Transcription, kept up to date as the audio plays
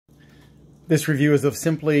This review is of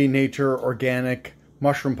Simply Nature Organic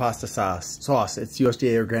Mushroom Pasta Sauce. It's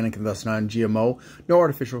USDA organic and thus non-GMO. No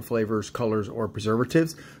artificial flavors, colors, or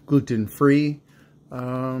preservatives. Gluten-free.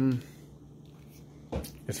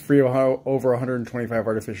 It's free of over 125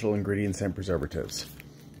 artificial ingredients and preservatives.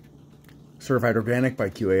 Certified organic by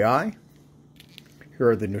QAI. Here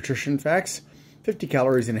are the nutrition facts. 50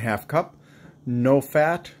 calories in a half cup. No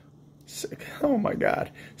fat. Oh my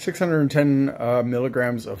God. 610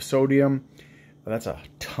 milligrams of sodium. That's a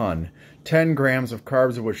ton. 10 grams of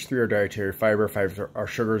carbs, of which 3 are dietary fiber, 5 are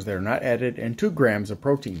sugars that are not added, and 2 grams of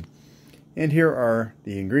protein. And here are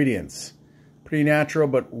the ingredients. Pretty natural,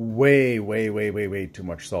 but way too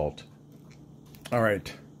much salt. All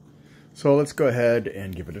right. So let's go ahead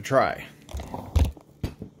and give it a try.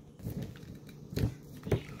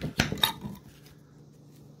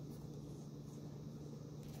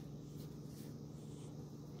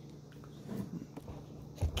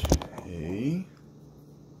 Okay.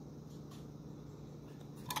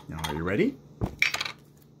 Now, are you ready?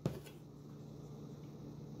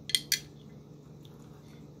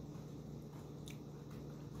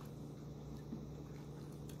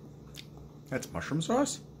 That's mushroom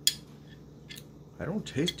sauce? I don't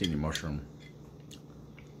taste any mushroom.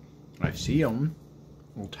 I see them,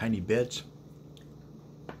 little tiny bits,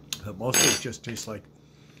 but mostly it just tastes like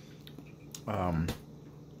a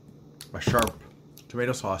sharp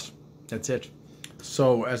tomato sauce. That's it.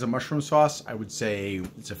 So as a mushroom sauce, I would say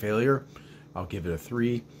it's a failure. I'll give it a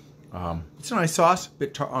 3. It's a nice sauce, a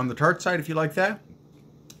bit on the tart side if you like that.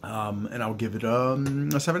 And I'll give it a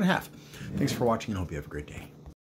 7.5. Thanks for watching and hope you have a great day.